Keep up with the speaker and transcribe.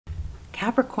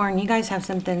Capricorn, you guys have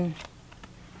something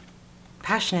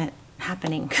passionate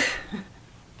happening.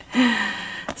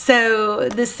 So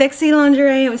the sexy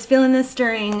lingerie, I was feeling this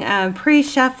during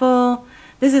pre-shuffle.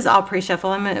 This is all pre-shuffle.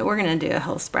 We're going to do a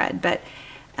whole spread, but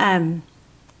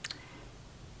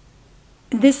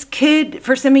this could,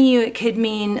 for some of you, it could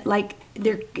mean like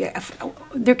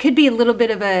there could be a little bit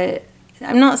of a,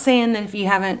 I'm not saying that if you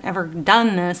haven't ever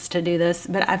done this to do this,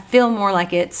 but I feel more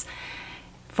like it's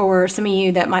for some of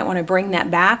you that might want to bring that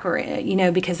back, or, you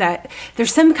know, because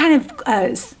there's some kind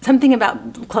of something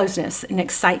about closeness and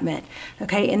excitement.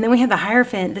 Okay. And then we have the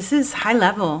Hierophant. This is high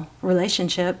level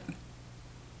relationship.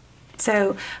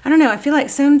 So I don't know. I feel like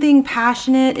something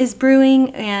passionate is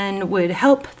brewing and would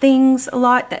help things a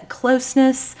lot, that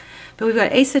closeness. But we've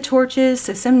got Ace of Torches.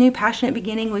 So some new passionate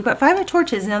beginning. We've got Five of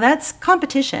Torches. Now that's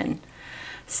competition.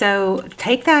 So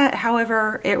take that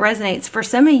however it resonates. For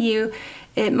some of you,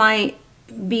 it might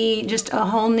be just a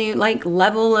whole new like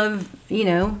level of, you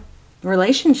know,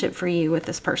 relationship for you with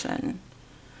this person.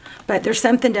 But there's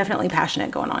something definitely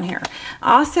passionate going on here.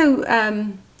 Also,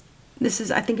 this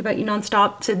is I Think About You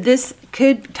Nonstop. So this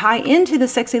could tie into the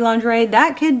sexy lingerie.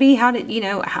 That could be how to, you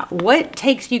know, what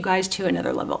takes you guys to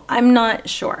another level. I'm not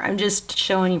sure. I'm just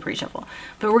showing you pre-shuffle.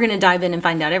 But we're going to dive in and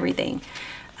find out everything.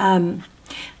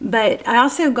 But I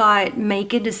also got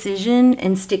make a decision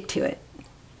and stick to it.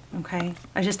 Okay,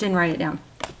 I just didn't write it down.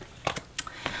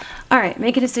 All right,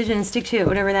 make a decision and stick to it,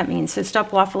 whatever that means. So stop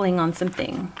waffling on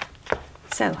something.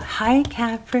 So, hi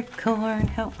Capricorn,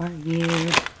 how are you?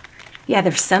 Yeah,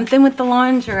 there's something with the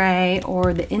lingerie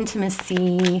or the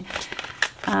intimacy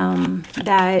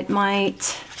that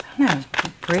might, I don't know,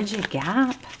 bridge a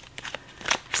gap.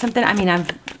 Something, I mean, I'm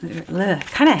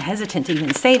kind of hesitant to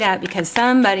even say that because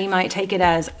somebody might take it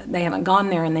as they haven't gone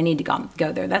there and they need to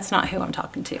go there. That's not who I'm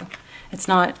talking to. It's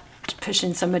not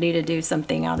pushing somebody to do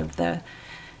something out of the,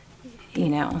 you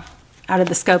know, out of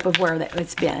the scope of where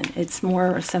it's been. It's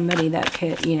more somebody that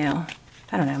could, you know,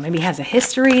 I don't know, maybe has a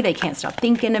history. They can't stop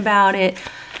thinking about it.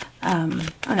 I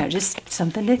don't know, just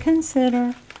something to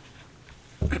consider.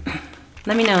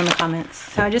 Let me know in the comments.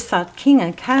 So I just saw King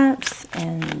of Cups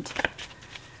and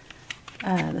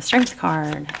the Strength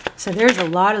card. So there's a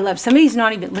lot of love. Somebody's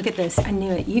not even, look at this. I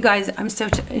knew it. You guys, I'm so,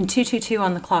 in 222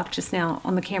 on the clock just now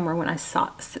on the camera when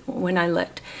I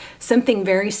looked. Something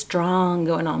very strong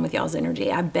going on with y'all's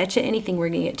energy. I bet you anything we're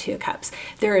going to get Two of Cups.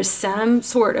 There is some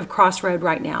sort of crossroad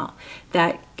right now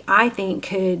that I think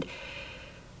could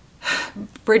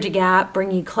bridge a gap,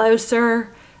 bring you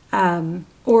closer,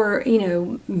 or, you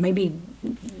know, maybe,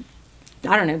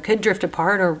 I don't know, could drift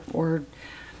apart or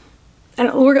and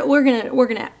we're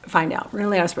gonna find out. We're gonna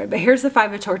lay out a spread. But here's the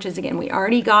Five of Torches again. We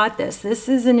already got this. This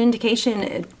is an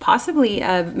indication, possibly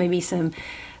of maybe some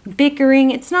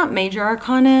bickering. It's not major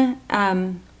arcana,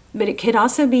 but it could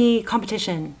also be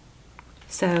competition.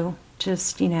 So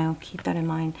just, you know, keep that in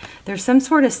mind. There's some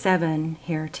sort of 7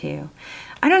 here too.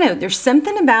 I don't know. There's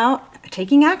something about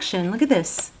taking action. Look at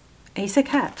this, Ace of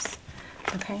Cups.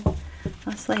 Okay,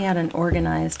 let's lay out an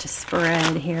organized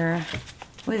spread here.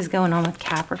 What is going on with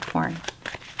Capricorn?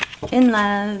 In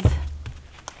love.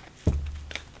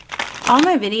 All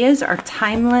my videos are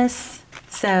timeless,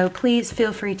 so please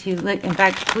feel free to look. In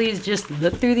fact, please just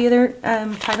look through the other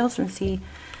titles and see.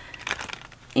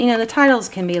 You know, the titles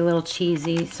can be a little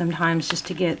cheesy sometimes just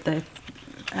to get the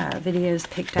videos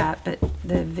picked up, but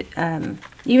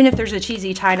even if there's a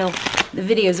cheesy title, the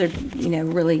videos are, you know,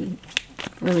 really,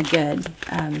 really good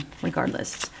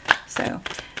regardless. So.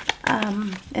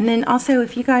 And then also,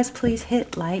 if you guys please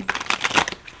hit like,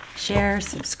 share,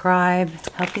 subscribe,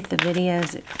 help get the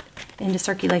videos into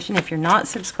circulation. If you're not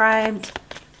subscribed,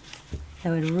 that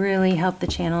would really help the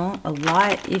channel a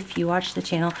lot if you watch the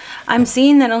channel. I'm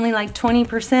seeing that only like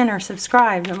 20% are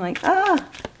subscribed. I'm like, ah.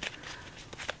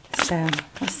 So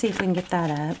let's see if we can get that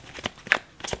up.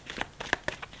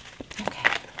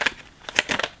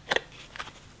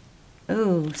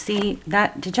 Oh, see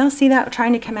that? Did y'all see that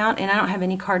trying to come out? And I don't have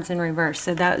any cards in reverse,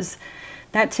 so that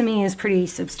to me is pretty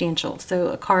substantial. So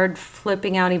a card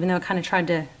flipping out, even though I kind of tried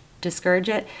to discourage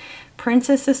it.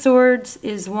 Princess of Swords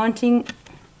is wanting to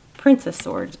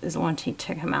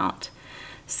come out.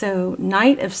 So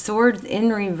Knight of Swords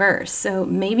in reverse. So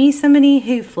maybe somebody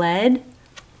who fled,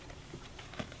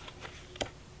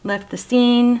 left the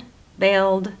scene,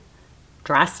 bailed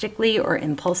drastically or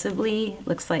impulsively.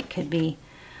 Looks like could be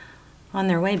on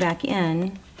their way back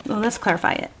in. Well, let's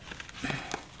clarify it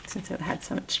since it had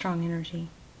so much strong energy.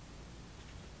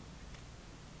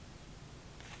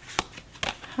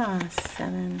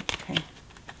 7. Okay.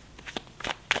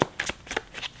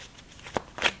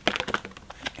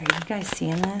 Are you guys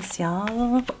seeing this,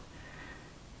 y'all?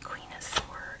 Queen of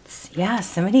Swords. Yeah,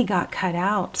 somebody got cut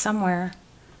out somewhere.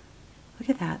 Look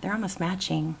at that. They're almost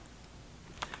matching.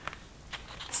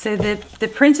 So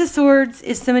the Prince of Swords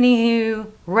is somebody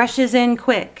who rushes in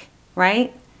quick,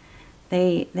 right?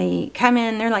 They come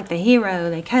in, they're like the hero.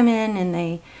 They come in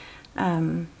and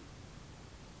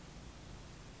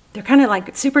they're kind of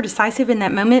like super decisive in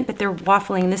that moment, but they're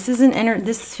waffling.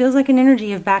 This feels like an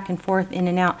energy of back and forth, in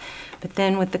and out. But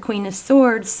then with the Queen of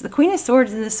Swords and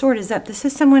the sword is up. This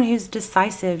is someone who's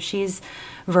decisive. She's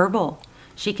verbal.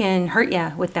 She can hurt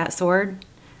you with that sword,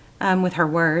 with her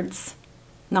words.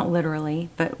 Not literally,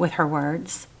 but with her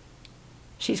words.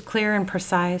 She's clear and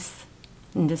precise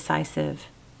and decisive.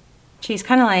 She's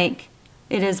kind of like,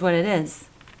 it is what it is.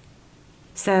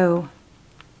 So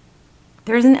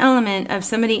there's an element of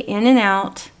somebody in and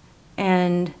out,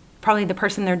 and probably the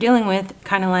person they're dealing with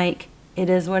kind of like, it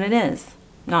is what it is.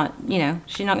 Not, you know,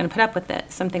 she's not going to put up with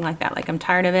it. Something like that. Like, I'm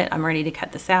tired of it. I'm ready to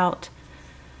cut this out.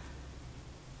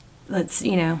 Let's,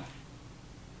 you know,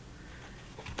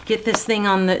 get this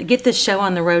show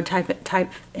on the road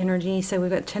type energy. So we've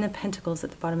got 10 of Pentacles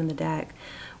at the bottom of the deck.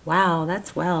 Wow,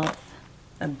 that's wealth,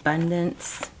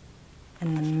 abundance,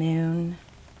 and the moon.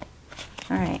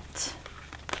 All right.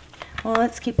 Well,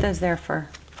 let's keep those there for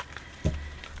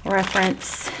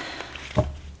reference.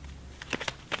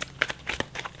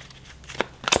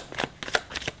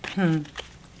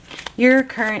 Your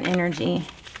current energy.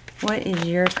 What is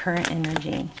your current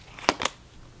energy?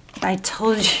 I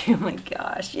told you, oh my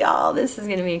gosh, y'all, this is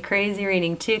going to be a crazy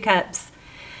reading. 2 Cups.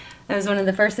 That was one of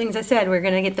the first things I said. We're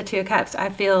going to get the 2 of Cups. I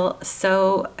feel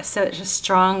such a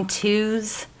strong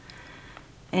 2s.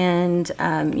 And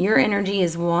your energy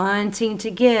is wanting to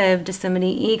give to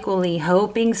somebody equally,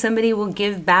 hoping somebody will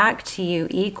give back to you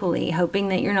equally, hoping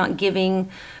that you're not giving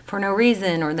for no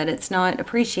reason, or that it's not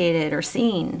appreciated or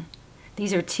seen.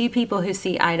 These are 2 people who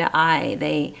see eye to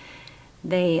eye.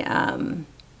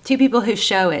 2 people who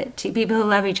show it, 2 people who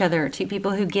love each other, 2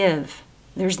 people who give.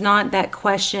 There's not that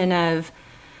question of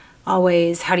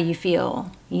always, how do you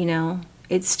feel? You know,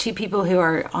 it's 2 people who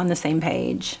are on the same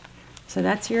page. So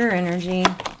that's your energy.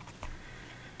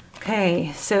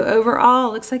 Okay, so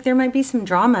overall, looks like there might be some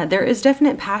drama. There is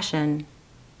definite passion.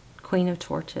 Queen of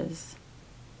Torches.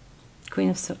 Queen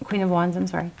of Wands, I'm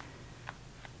sorry.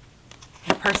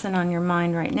 The person on your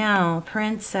mind right now,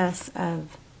 Princess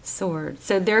of Swords.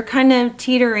 So they're kind of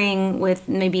teetering with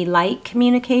maybe light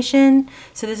communication.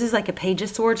 So this is like a Page of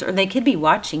Swords, or they could be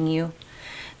watching you.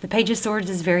 The Page of Swords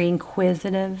is very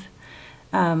inquisitive,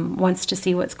 wants to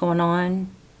see what's going on.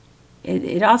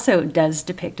 It also does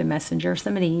depict a messenger,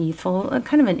 somebody youthful,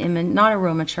 kind of an not a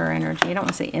real mature energy. I don't want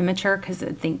to say immature because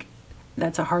I think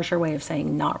that's a harsher way of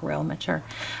saying not real mature.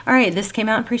 All right, this came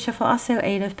out in pre-shuffle also.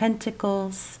 8 of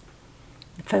Pentacles.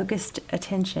 Focused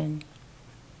attention.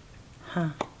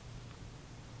 The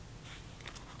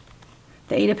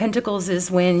 8 of Pentacles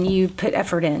is when you put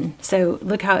effort in. So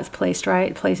look how it's placed, right?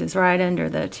 It places right under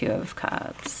the 2 of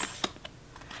Cups.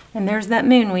 And there's that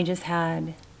moon we just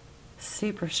had.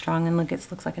 Super strong. And look, it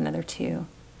looks like another 2.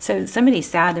 So somebody's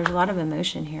sad. There's a lot of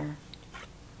emotion here.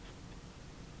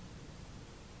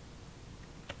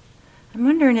 I'm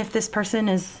wondering if this person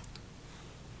is...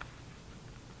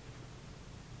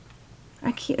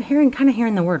 I keep kind of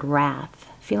hearing the word wrath.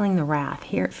 Feeling the wrath.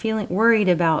 Feeling worried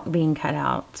about being cut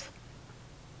out.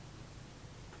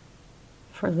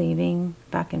 For leaving,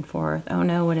 back and forth. Oh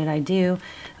no, what did I do?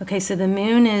 Okay, so the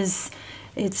moon it's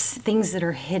things that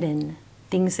are hidden,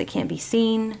 things that can't be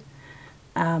seen,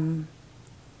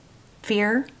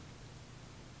 fear.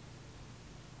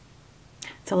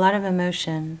 It's a lot of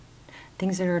emotion,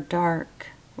 things that are dark.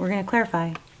 We're going to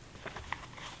clarify.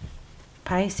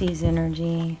 Pisces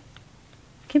energy.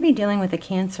 Could be dealing with a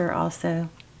Cancer also.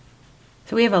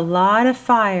 So we have a lot of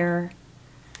fire,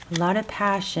 a lot of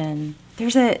passion.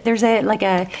 There's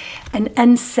an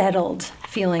unsettled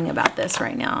feeling about this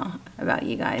right now, about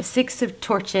you guys. 6 of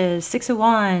Torches, 6 of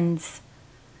Wands.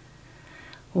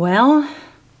 Well,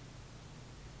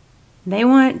 they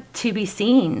want to be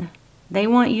seen. They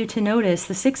want you to notice.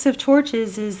 The 6 of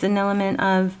Torches is an element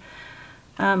of,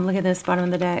 look at this, bottom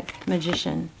of the deck,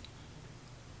 Magician.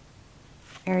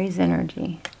 Aries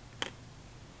energy.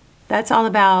 That's all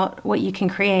about what you can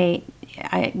create.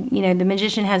 You know, the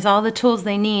Magician has all the tools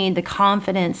they need, the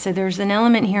confidence. So there's an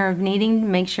element here of needing to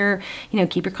make sure, you know,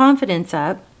 keep your confidence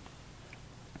up.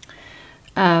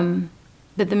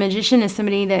 But the Magician is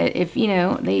somebody that if, you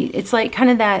know, it's like kind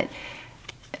of that,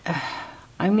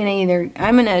 I'm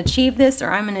going to achieve this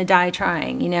or I'm going to die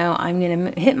trying, you know, I'm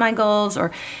going to hit my goals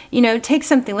or, you know, take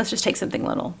something, let's just take something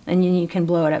little and you can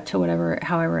blow it up to whatever,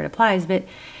 however it applies. But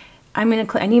I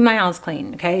need my house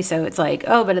clean. Okay. So it's like,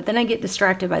 oh, but then I get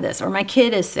distracted by this, or my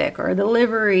kid is sick, or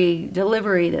delivery,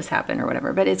 this happened or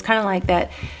whatever. But it's kind of like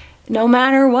that, no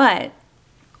matter what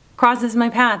crosses my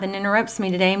path and interrupts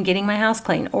me today, I'm getting my house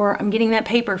clean, or I'm getting that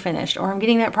paper finished, or I'm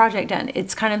getting that project done.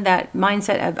 It's kind of that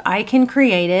mindset of I can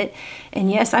create it. And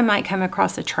yes, I might come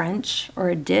across a trench or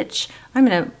a ditch. I'm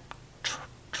going to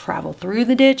travel through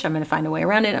the ditch. I'm going to find a way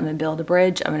around it. I'm going to build a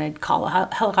bridge. I'm going to call a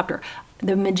helicopter.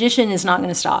 The magician is not going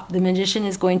to stop. The magician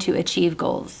is going to achieve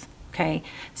goals. Okay.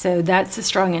 So that's a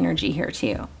strong energy here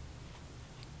too.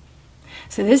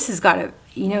 So this has got a,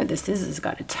 you know what this is? It's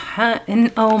got a ton.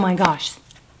 And oh my gosh,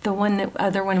 the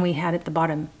other one we had at the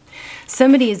bottom.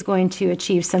 Somebody is going to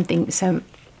achieve something,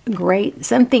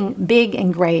 something big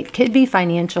and great. Could be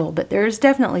financial, but there's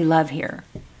definitely love here.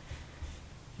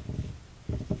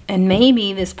 And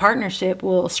maybe this partnership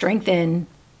will strengthen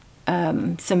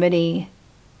somebody.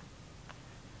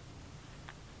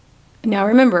 Now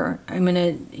remember, I'm going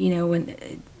to, you know, when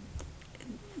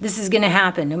this is going to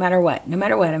happen, no matter what, I'm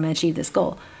going to achieve this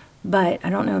goal. But I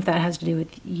don't know if that has to do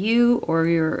with you or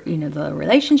your, you know, the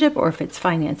relationship, or if it's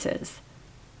finances.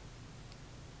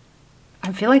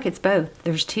 I feel like it's both.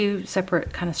 There's two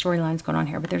separate kind of storylines going on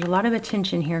here, but there's a lot of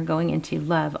attention here going into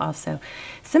love also.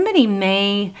 Somebody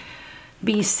may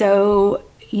be so,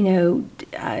 you know,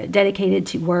 dedicated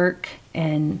to work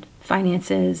and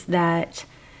finances that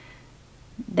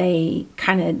they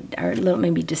kind of are a little,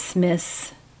 maybe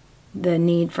dismiss the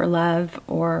need for love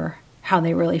or how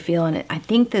they really feel. And I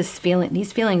think these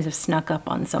feelings have snuck up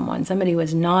on someone. Somebody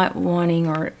was not wanting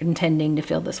or intending to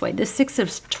feel this way. This Six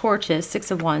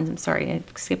of Wands, I'm sorry, I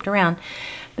skipped around.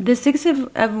 But the Six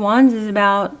of Wands is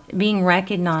about being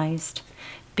recognized.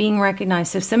 Being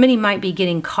recognized. So somebody might be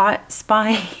getting caught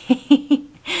spying. I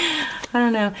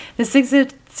don't know. The Six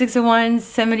of Wands,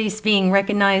 somebody's being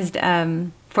recognized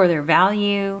for their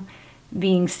value,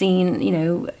 being seen, you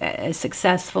know, as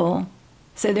successful.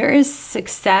 So there is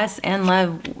success and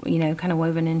love, you know, kind of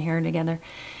woven in here together.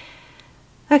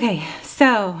 Okay,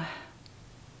 so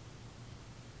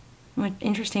what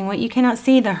interesting. What you cannot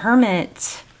see, the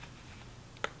Hermit.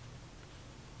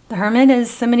 The Hermit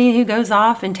is somebody who goes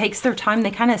off and takes their time.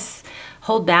 They kind of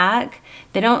hold back.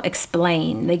 They don't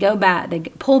explain. They go back. They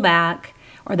pull back,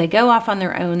 or they go off on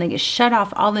their own. They get shut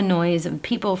off all the noise of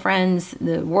people, friends,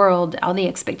 the world, all the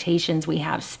expectations we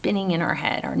have spinning in our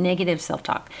head, our negative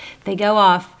self-talk. They go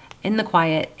off in the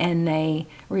quiet and they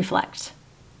reflect.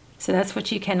 So that's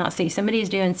what you cannot see. Somebody's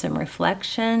doing some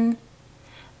reflection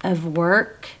of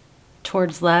work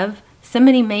towards love.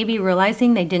 Somebody may be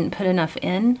realizing they didn't put enough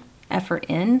effort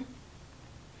in.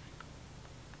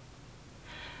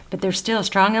 But there's still a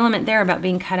strong element there about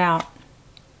being cut out.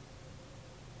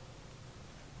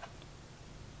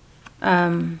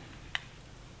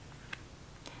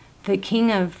 The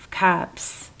King of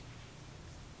Cups.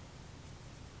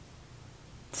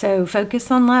 So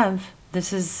focus on love.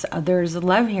 There's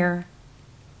love here.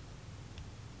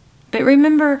 But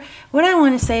remember, what I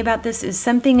want to say about this is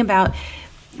something about,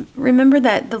 remember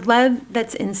that the love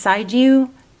that's inside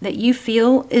you, that you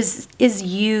feel is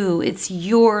you. It's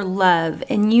your love,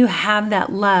 and you have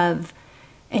that love,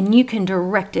 and you can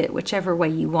direct it whichever way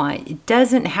you want. It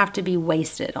doesn't have to be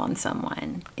wasted on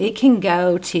someone. It can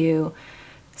go to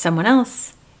someone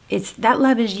else. That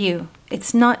love is you.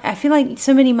 It's not, I feel like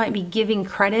somebody might be giving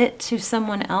credit to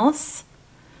someone else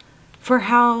for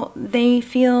how they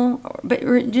feel, but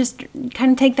just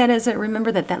kind of take that as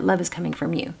remember that love is coming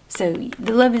from you. So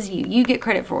the love is you. You get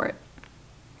credit for it.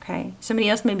 Okay. Somebody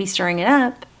else may be stirring it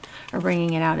up or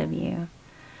bringing it out of you.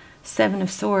 Seven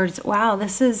of Swords. Wow,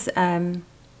 this is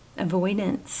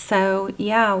avoidance. So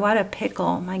yeah, what a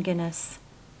pickle. My goodness.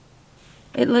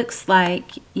 It looks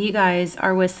like you guys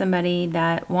are with somebody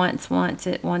that wants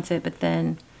it, but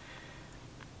then,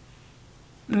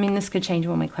 I mean, this could change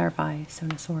when we clarify.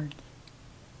 Seven of Swords.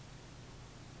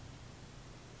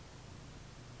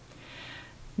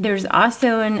 There's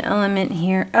also an element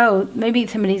here. Oh, maybe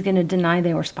somebody's going to deny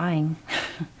they were spying.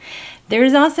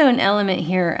 There's also an element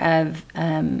here of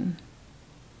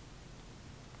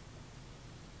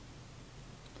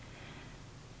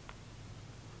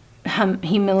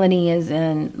humility, is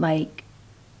in like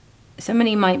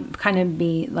somebody might kind of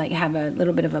be like have a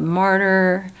little bit of a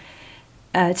martyr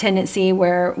tendency,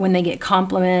 where when they get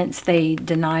compliments they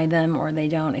deny them, or they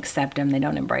don't accept them, they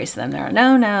don't embrace them. They're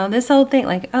no, this whole thing,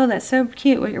 like, oh, that's so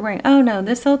cute what you're wearing, oh no,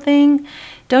 this whole thing,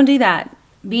 don't do that.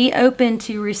 Be open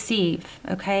to receive.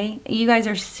 Okay, you guys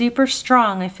are super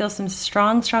strong. I feel some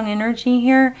strong energy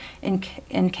here,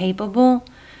 and capable.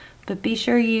 But be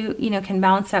sure you can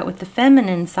balance that with the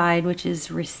feminine side, which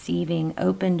is receiving,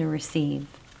 open to receive.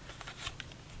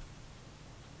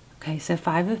 Okay, so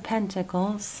 5 of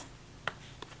Pentacles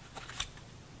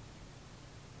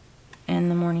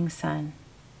and the morning sun.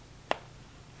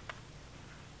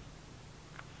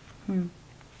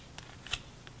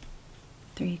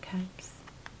 3 Cups.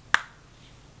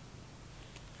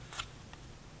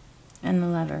 And the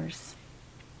Lovers.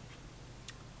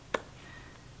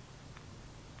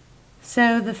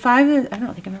 So the 5 of, I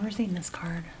don't think I've ever seen this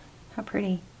card. How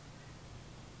pretty.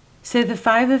 So the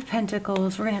 5 of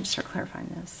Pentacles, we're going to have to start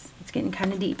clarifying this. It's getting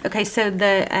kind of deep. Okay, so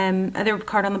the other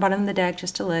card on the bottom of the deck,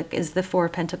 just to look, is the 4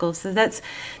 of Pentacles. So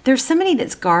there's somebody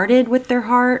that's guarded with their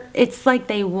heart. It's like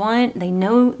they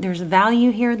know there's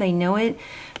value here, they know it,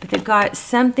 but they've got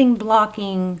something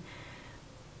blocking.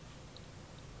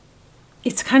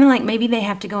 It's kind of like maybe they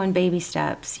have to go in baby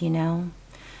steps, you know.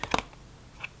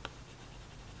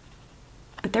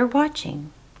 But they're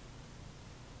watching.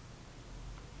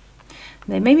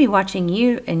 They may be watching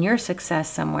you and your success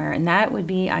somewhere, and that would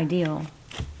be ideal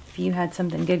if you had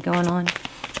something good going on.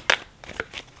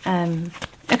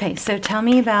 Okay, so tell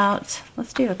me about,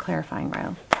 let's do a clarifying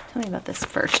row. Tell me about this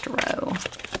first row.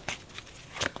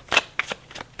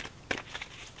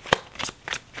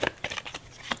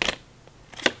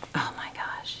 Oh my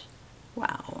gosh.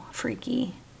 Wow,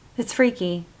 freaky. It's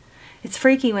freaky. It's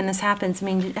freaky when this happens. I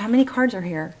mean, how many cards are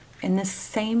here in this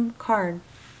same card?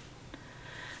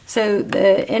 So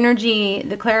the energy,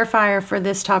 the clarifier for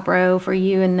this top row for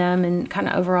you and them and kind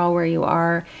of overall where you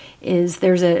are is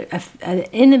there's an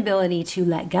inability to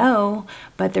let go,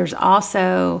 but there's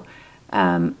also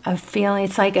a feeling,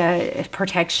 it's like a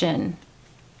protection.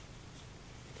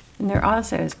 And there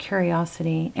also is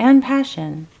curiosity and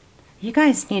passion. You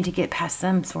guys need to get past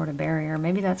some sort of barrier.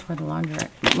 Maybe that's where the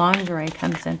lingerie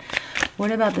comes in.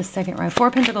 What about the second row?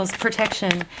 4 Pentacles,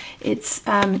 protection. It's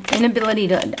inability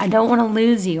to, I don't want to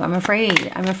lose you. I'm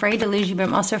afraid. I'm afraid to lose you, but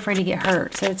I'm also afraid to get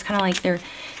hurt. So it's kind of like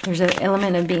there's an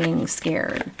element of being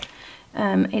scared.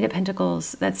 8 of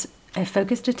Pentacles, that's a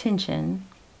focused attention.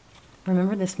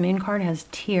 Remember, this moon card has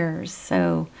tears.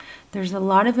 So there's a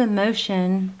lot of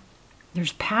emotion.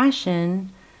 There's passion,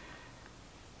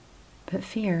 but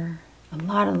fear. A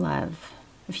lot of love.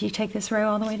 If you take this row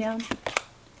all the way down,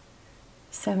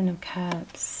 7 of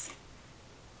Cups.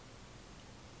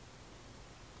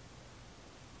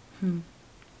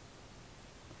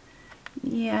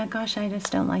 Yeah, gosh, I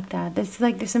just don't like that. It's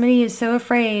like somebody is so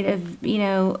afraid of, you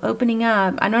know, opening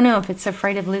up. I don't know if it's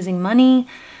afraid of losing money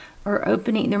or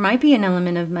opening. There might be an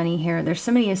element of money here. There's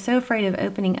somebody is so afraid of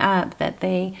opening up that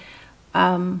they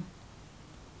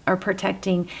are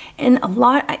protecting. And a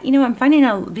lot, you know, I'm finding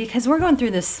out, because we're going through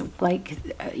this, like,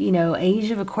 you know, age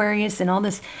of Aquarius and all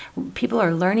this, people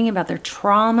are learning about their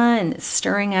trauma and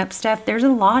stirring up stuff. There's a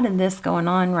lot of this going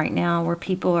on right now where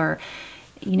people are,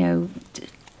 you know,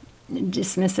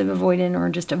 dismissive, avoidant, or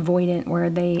just avoidant, where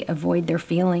they avoid their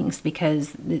feelings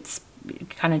because it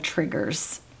kind of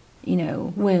triggers, you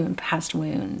know, past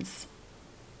wounds.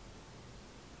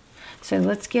 So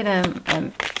let's get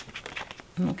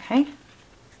okay.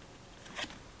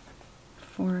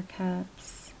 4 of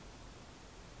Cups.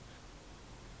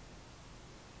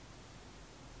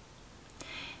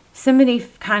 Somebody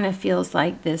kind of feels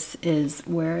like this is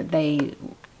where they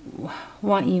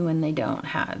want you when they don't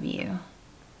have you.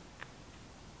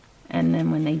 And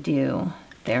then when they do,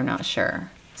 they're not sure.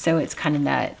 So it's kind of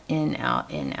that in, out,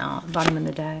 bottom of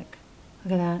the deck.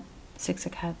 Look at that. 6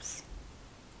 of Cups.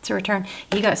 It's a return.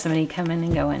 You got somebody coming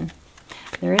and going.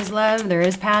 There is love. There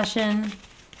is passion.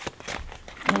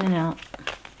 In and out.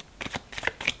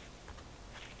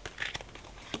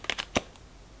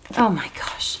 Oh my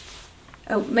gosh.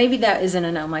 Oh, maybe that isn't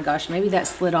an oh my gosh. Maybe that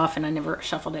slid off and I never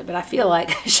shuffled it. But I feel like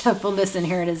I shuffled this and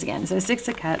here it is again. So 6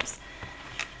 of Cups.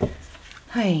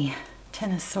 Hey,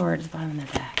 10 of Swords, bottom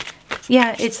of the deck.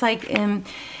 Yeah, it's like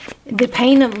the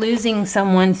pain of losing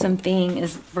someone, something,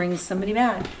 brings somebody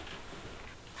back.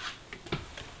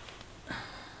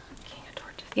 King of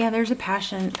Torches. Yeah, there's a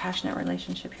passionate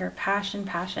relationship here.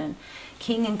 Passion.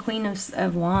 King and Queen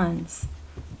of Wands.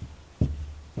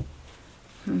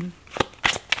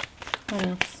 What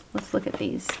else? Let's look at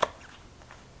these.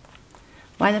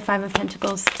 Why the 5 of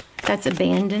Pentacles? That's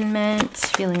abandonment,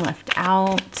 feeling left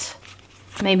out.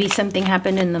 Maybe something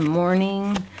happened in the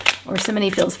morning, or somebody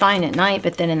feels fine at night,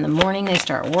 but then in the morning they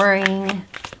start worrying.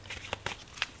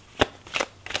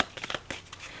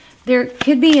 There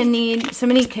could be a need.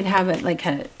 Somebody could have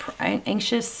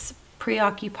anxious,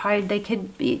 preoccupied. It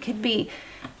could be.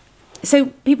 So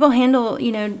people handle,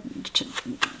 you know,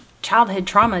 childhood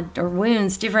trauma or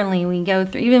wounds differently. We go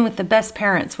through, even with the best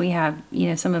parents we have, you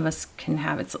know, some of us can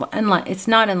have, it's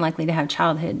not unlikely to have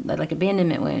childhood, like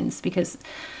abandonment wounds, because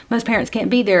most parents can't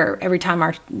be there every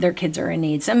time their kids are in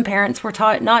need. Some parents were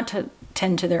taught not to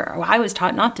tend to I was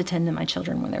taught not to tend to my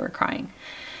children when they were crying,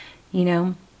 you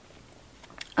know.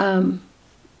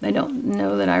 I don't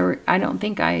know that I don't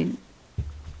think I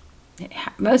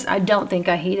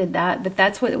hated that, but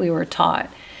that's what we were taught.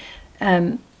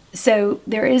 So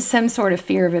there is some sort of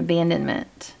fear of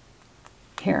abandonment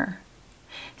here.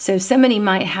 So somebody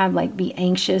might have, like, be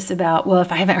anxious about, well,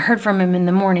 if I haven't heard from him in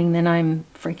the morning, then I'm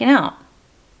freaking out.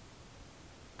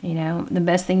 You know, the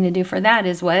best thing to do for that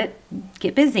is what?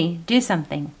 Get busy. Do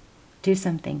something. Do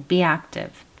something. Be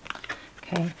active.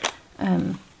 Okay.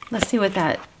 Let's see what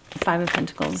that Five of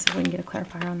Pentacles, if we can get a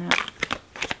clarifier on that.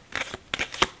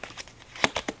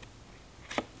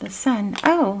 The sun.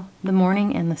 Oh, the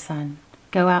morning and the sun.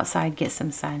 Go outside, get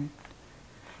some sun.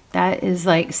 That is,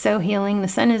 like, so healing. The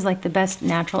sun is like the best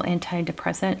natural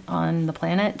antidepressant on the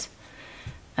planet.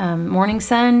 Morning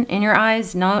sun in your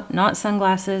eyes, not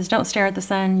sunglasses. Don't stare at the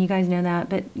sun. You guys know that.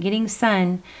 But getting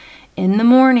sun in the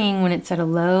morning when it's at a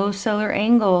low solar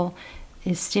angle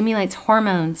stimulates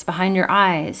hormones behind your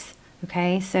eyes.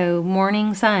 Okay, so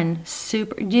morning sun,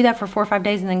 super. Do that for 4 or 5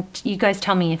 days, and then you guys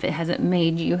tell me if it hasn't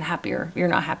made you happier. If you're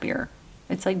not happier.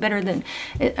 It's like better than,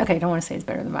 okay, I don't want to say it's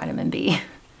better than vitamin B.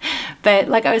 But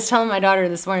like I was telling my daughter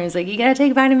this morning, I was like, you got to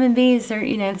take vitamin Bs, or,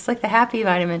 you know, it's like the happy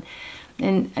vitamin.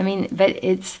 And I mean, but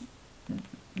it's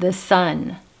the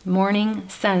sun, morning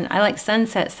sun. I like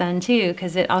sunset sun too,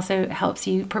 because it also helps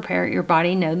you prepare your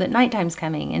body, know that nighttime's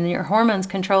coming, and your hormones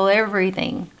control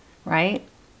everything, right?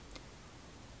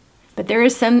 But there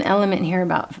is some element here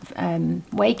about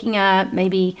waking up,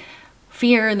 maybe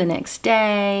fear the next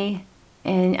day.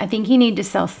 And I think you need to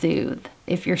self-soothe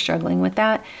if you're struggling with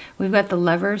that. We've got the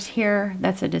Lovers here.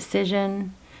 That's a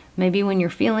decision. Maybe when you're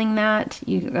feeling that,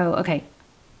 you go, okay,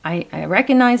 I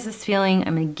recognize this feeling.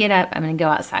 I'm going to get up. I'm going to go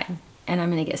outside. And I'm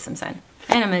going to get some sun.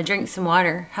 And I'm going to drink some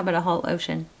water. How about a whole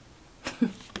ocean? All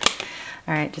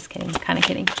right, just kidding. Kind of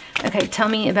kidding. Okay, tell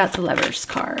me about the Lovers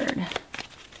card.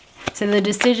 So the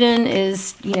decision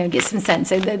is, you know, get some sun.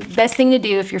 So the best thing to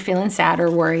do if you're feeling sad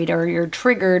or worried, or you're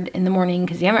triggered in the morning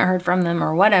because you haven't heard from them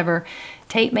or whatever,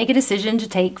 make a decision to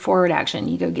take forward action.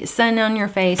 You go get sun on your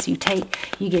face. You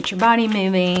get your body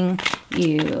moving.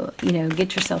 You know,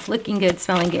 get yourself looking good,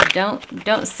 smelling good.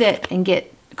 Don't sit and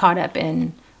get caught up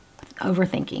in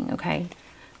overthinking. Okay.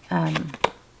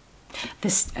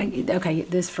 This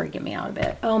freaking me out a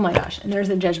bit. Oh my gosh. And there's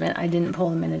a Judgment I didn't pull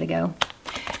a minute ago.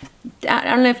 I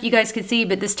don't know if you guys could see,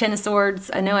 but this Ten of Swords,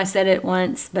 I know I said it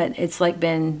once, but it's like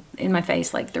been in my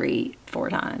face like 3-4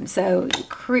 times. So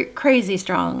crazy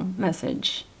strong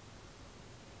message,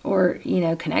 or, you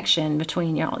know, connection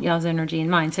between y'all's energy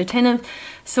and mine. So Ten of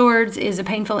Swords is a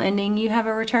painful ending. You have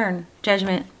a return,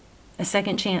 Judgment, a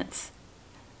second chance.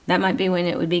 That might be when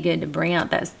it would be good to bring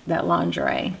out that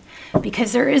lingerie,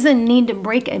 because there is a need to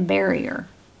break a barrier.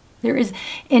 There is,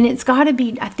 and it's got to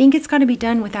be, I think it's got to be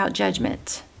done without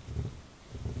judgment.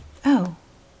 Oh,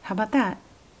 how about that?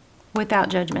 Without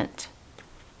judgment.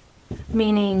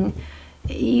 Meaning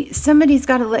somebody's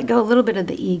got to let go a little bit of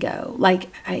the ego. Like,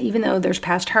 even though there's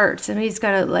past hurt, somebody's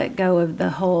got to let go of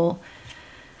the whole,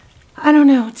 I don't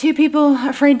know, 2 people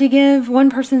afraid to give.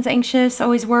 One person's anxious,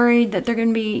 always worried that they're going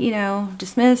to be, you know,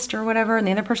 dismissed or whatever, and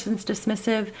the other person's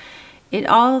dismissive. It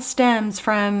all stems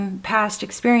from past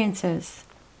experiences.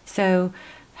 So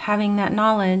having that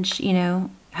knowledge, you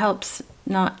know, helps,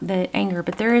 not the anger.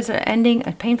 But there is an ending,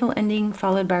 a painful ending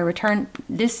followed by a return.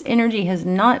 This energy has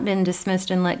not been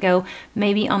dismissed and let go,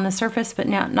 maybe on the surface, but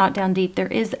not down deep. There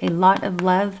is a lot of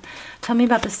love. Tell me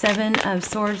about the Seven of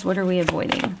Swords. What are we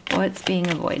avoiding? What's being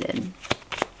avoided?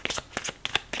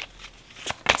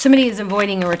 Somebody is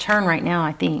avoiding a return right now,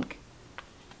 I think.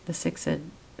 The Six of...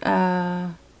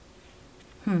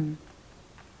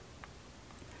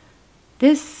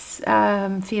 This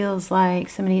feels like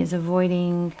somebody is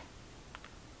avoiding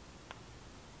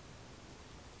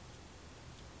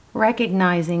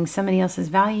recognizing somebody else's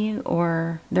value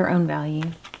or their own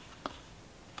value.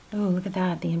 Oh, look at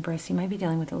that, the Empress. You might be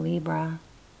dealing with a Libra.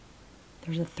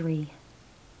 There's a 3.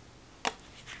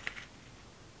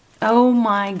 Oh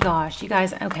my gosh, you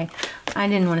guys, okay. I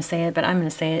didn't want to say it, but I'm going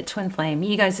to say it. Twin flame.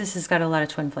 You guys, this has got a lot of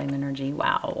twin flame energy.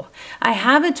 Wow. I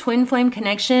have a twin flame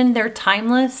connection. They're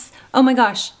timeless. Oh my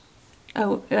gosh.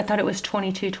 Oh, I thought it was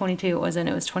 22-22. It wasn't.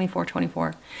 It was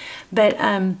 24-24. But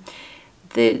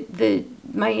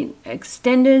my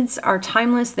extendeds are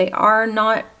timeless. They are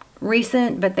not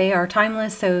recent, but they are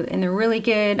timeless, so, and they're really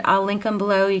good. I'll link them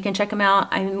below. You can check them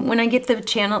out. When I get the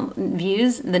channel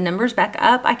views, the numbers back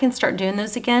up, I can start doing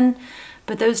those again.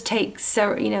 But those take,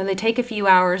 so, you know, they take a few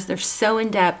hours. They're so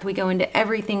in depth. We go into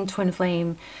everything twin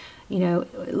flame. You know,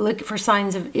 look for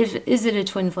signs of, is it a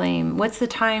twin flame? What's the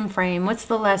time frame? What's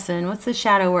the lesson? What's the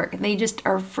shadow work? They just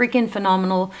are freaking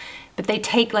phenomenal. But they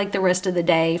take like the rest of the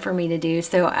day for me to do.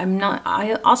 So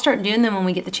I'll start doing them when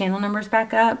we get the channel numbers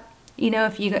back up. You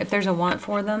know, if there's a want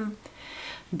for them.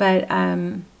 But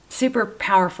super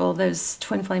powerful, those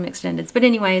twin flame extendeds. But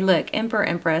anyway, look, Emperor,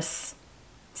 Empress.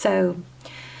 So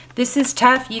this is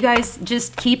tough. You guys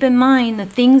just keep in mind the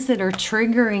things that are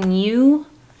triggering you.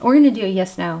 We're going to do a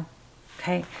yes, no.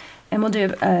 Okay. And we'll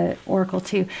do a oracle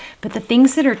too. But the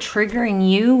things that are triggering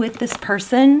you with this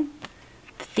person,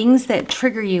 the things that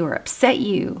trigger you or upset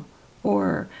you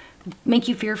or make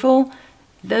you fearful,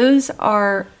 those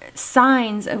are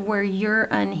signs of where you're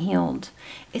unhealed.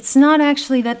 It's not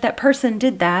actually that that person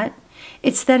did that.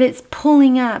 It's that it's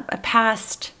pulling up a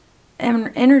past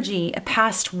energy, a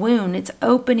past wound. It's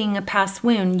opening a past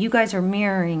wound. You guys are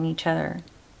mirroring each other.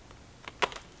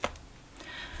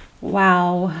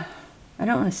 Wow. I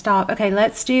don't want to stop. Okay,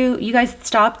 let's do, you guys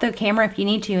stop the camera if you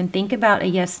need to and think about a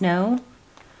yes, no.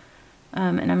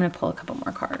 And I'm going to pull a couple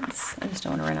more cards. I just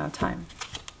don't want to run out of time.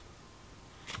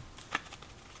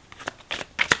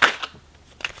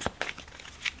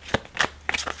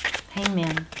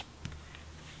 Hangman.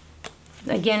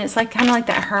 Again, it's like kind of like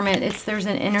that hermit. There's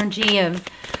an energy of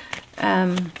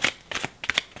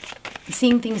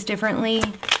seeing things differently,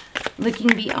 looking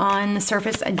beyond the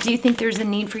surface. I do think there's a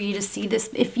need for you to see this.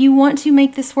 If you want to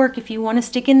make this work, if you want to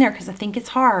stick in there, because I think it's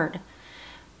hard,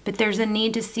 but there's a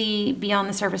need to see beyond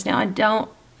the surface. Now, I don't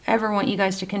ever want you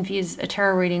guys to confuse a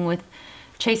tarot reading with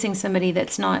chasing somebody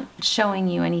that's not showing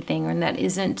you anything, or that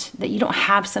you don't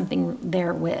have something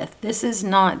there with. This is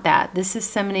not that. This is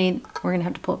somebody, we're going to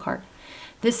have to pull a card.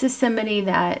 This is somebody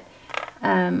that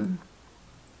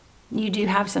you do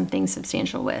have something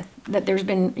substantial with, that there's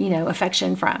been, you know,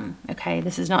 affection from, okay?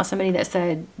 This is not somebody that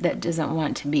said that doesn't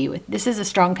want to be with. This is a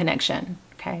strong connection,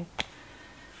 okay?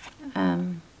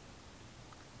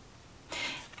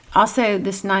 Also,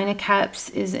 this Nine of Cups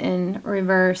is in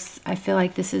reverse. I feel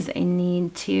like this is a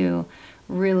need to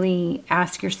really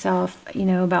ask yourself, you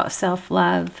know, about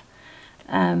self-love,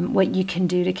 what you can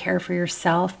do to care for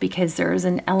yourself, because there's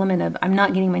an element of, I'm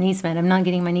not getting my needs met, I'm not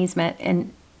getting my needs met,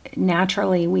 and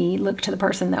naturally we look to the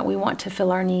person that we want to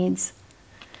fill our needs.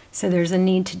 So there's a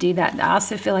need to do that. I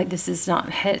also feel like this is not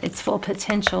hit its full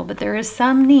potential, but there is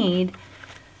some need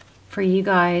for you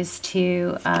guys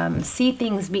to see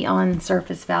things beyond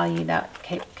surface value. That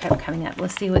kept coming up.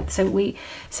 Let's see what, so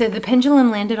the pendulum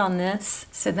landed on this,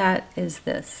 so that is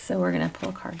this. So we're going to pull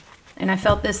a card. And I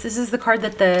felt this is the card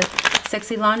that the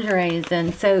sexy lingerie is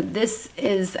in. So this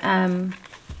is, I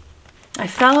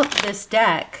felt this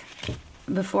deck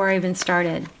before I even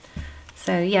started.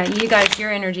 So yeah, you guys,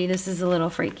 your energy, this is a little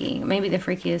freaky. Maybe the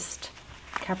freakiest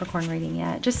Capricorn reading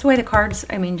yet. Just the way the cards,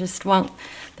 I mean, just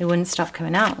they wouldn't stop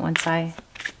coming out if I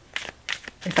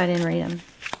didn't read them.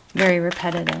 Very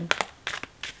repetitive.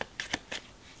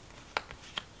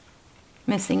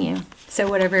 Missing you. So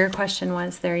whatever your question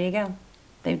was, there you go.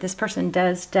 This person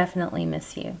does definitely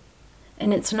miss you.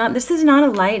 And it's not, this is not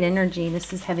a light energy.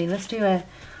 This is heavy. Let's do a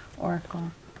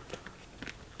oracle.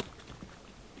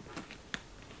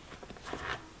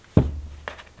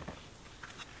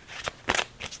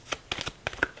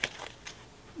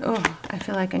 Oh, I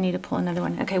feel like I need to pull another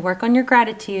one. Okay, work on your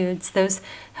gratitudes. Those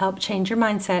help change your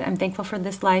mindset. I'm thankful for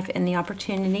this life and the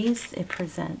opportunities it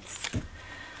presents.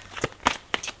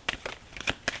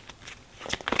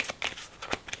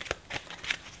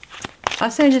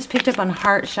 Also, I just picked up on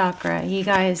heart chakra. You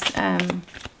guys,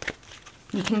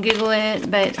 you can Google it,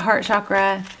 but heart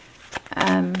chakra,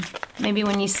 maybe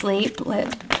when you sleep,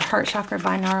 let heart chakra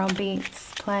binaural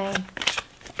beats play.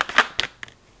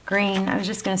 Green, I was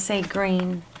just going to say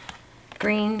green.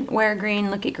 Green, wear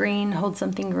green, look at green, hold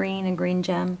something green, a green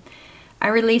gem. I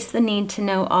release the need to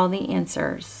know all the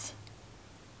answers.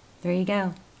 There you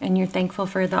go. And you're thankful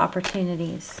for the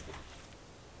opportunities.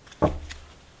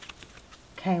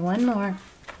 Okay, one more.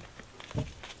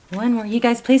 One more. You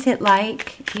guys, please hit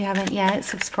like if you haven't yet.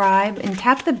 Subscribe and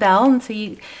tap the bell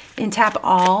and tap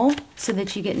all so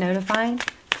that you get notified.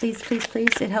 Please, please,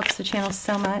 please. It helps the channel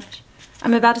so much.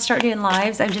 I'm about to start doing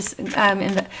lives. I've just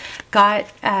got,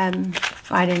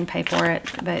 I didn't pay for it,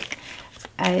 but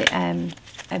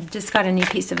I've just got a new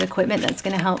piece of equipment that's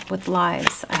going to help with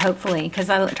lives, hopefully,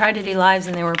 because I tried to do lives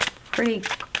and they were pretty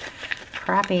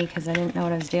crappy because I didn't know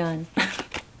what I was doing.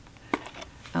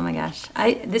 Oh my gosh.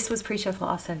 This was pre-shuffle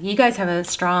also. You guys have a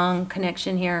strong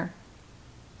connection here.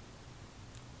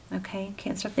 Okay,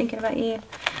 can't stop thinking about you.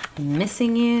 I'm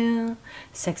missing you.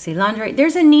 Sexy lingerie.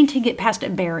 There's a need to get past a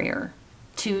barrier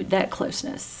to that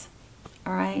closeness.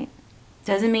 All right?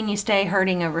 Doesn't mean you stay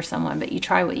hurting over someone, but you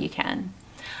try what you can.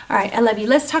 All right, I love you.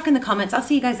 Let's talk in the comments. I'll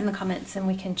see you guys in the comments and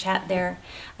we can chat there.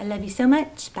 I love you so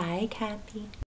much. Bye, Cappy.